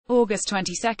August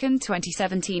 22,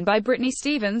 2017 by Britney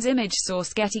Stevens. Image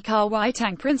source Getty. Car White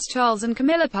Tank. Prince Charles and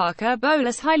Camilla Parker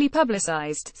Bowles' highly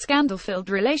publicized, scandal-filled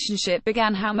relationship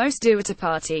began how most do at a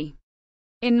party.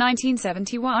 In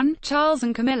 1971, Charles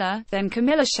and Camilla, then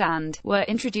Camilla Shand, were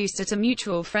introduced at a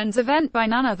mutual friends event by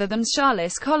none other than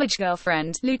Charlotte's college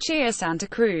girlfriend, Lucia Santa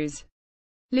Cruz.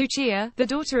 Lucia, the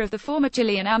daughter of the former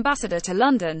Chilean ambassador to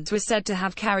London, was said to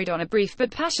have carried on a brief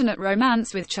but passionate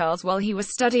romance with Charles while he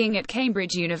was studying at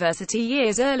Cambridge University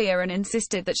years earlier, and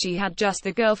insisted that she had just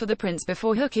the girl for the prince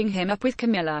before hooking him up with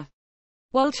Camilla.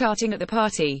 While chatting at the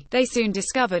party, they soon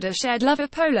discovered a shared love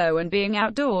of polo and being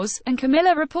outdoors, and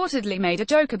Camilla reportedly made a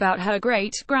joke about her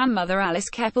great-grandmother Alice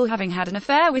Keppel having had an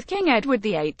affair with King Edward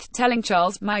VIII, telling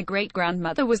Charles, "My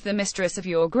great-grandmother was the mistress of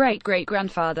your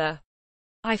great-great-grandfather.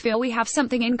 I feel we have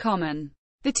something in common."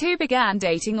 The two began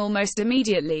dating almost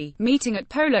immediately, meeting at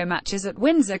polo matches at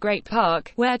Windsor Great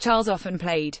Park, where Charles often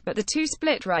played, but the two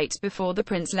split right before the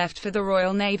prince left for the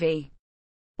Royal Navy.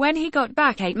 When he got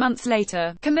back 8 months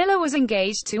later, Camilla was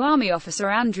engaged to Army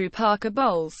officer Andrew Parker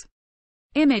Bowles.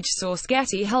 Image source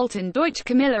Getty. Halton Deutsch.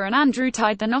 Camilla and Andrew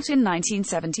tied the knot in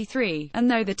 1973, and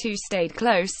though the two stayed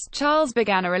close, Charles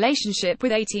began a relationship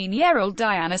with 18-year-old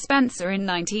Diana Spencer in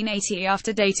 1980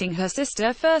 after dating her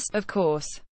sister first, of course.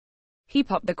 He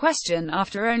popped the question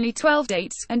after only 12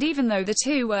 dates, and even though the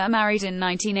two were married in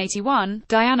 1981,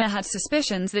 Diana had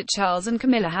suspicions that Charles and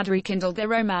Camilla had rekindled their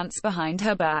romance behind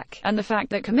her back, and the fact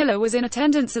that Camilla was in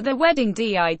attendance at their wedding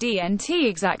didn't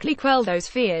exactly quell those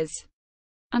fears.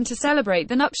 And to celebrate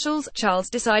the nuptials, Charles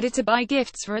decided to buy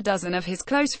gifts for a dozen of his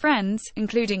close friends,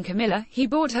 including Camilla. He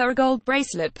bought her a gold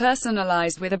bracelet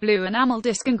personalized with a blue enamel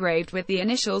disc engraved with the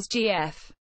initials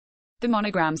GF. The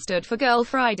monogram stood for Girl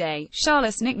Friday,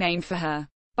 Charlotte's nickname for her.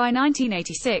 By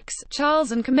 1986,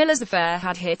 Charles and Camilla's affair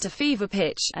had hit a fever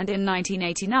pitch, and in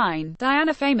 1989,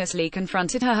 Diana famously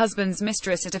confronted her husband's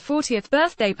mistress at a 40th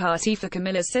birthday party for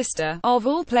Camilla's sister, of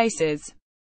all places.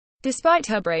 Despite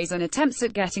her brazen attempts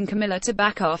at getting Camilla to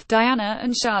back off, Diana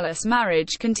and Charlotte's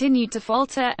marriage continued to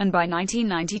falter, and by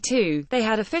 1992, they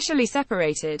had officially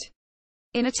separated.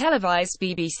 In a televised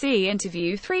BBC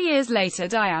interview 3 years later,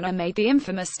 Diana made the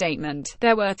infamous statement,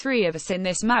 "There were 3 of us in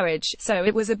this marriage, so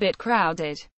it was a bit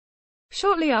crowded."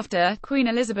 Shortly after, Queen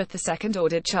Elizabeth II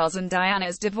ordered Charles and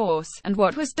Diana's divorce, and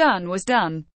what was done was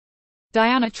done.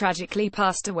 Diana tragically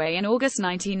passed away in August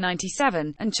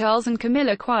 1997, and Charles and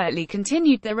Camilla quietly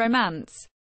continued their romance.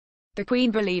 The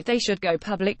Queen believed they should go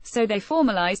public, so they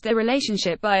formalized their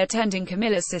relationship by attending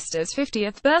Camilla's sister's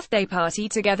 50th birthday party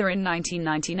together in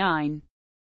 1999.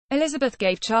 Elizabeth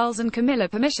gave Charles and Camilla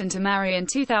permission to marry in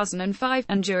 2005,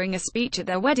 and during a speech at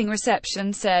their wedding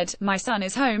reception said, "My son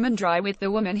is home and dry with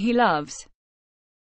the woman he loves."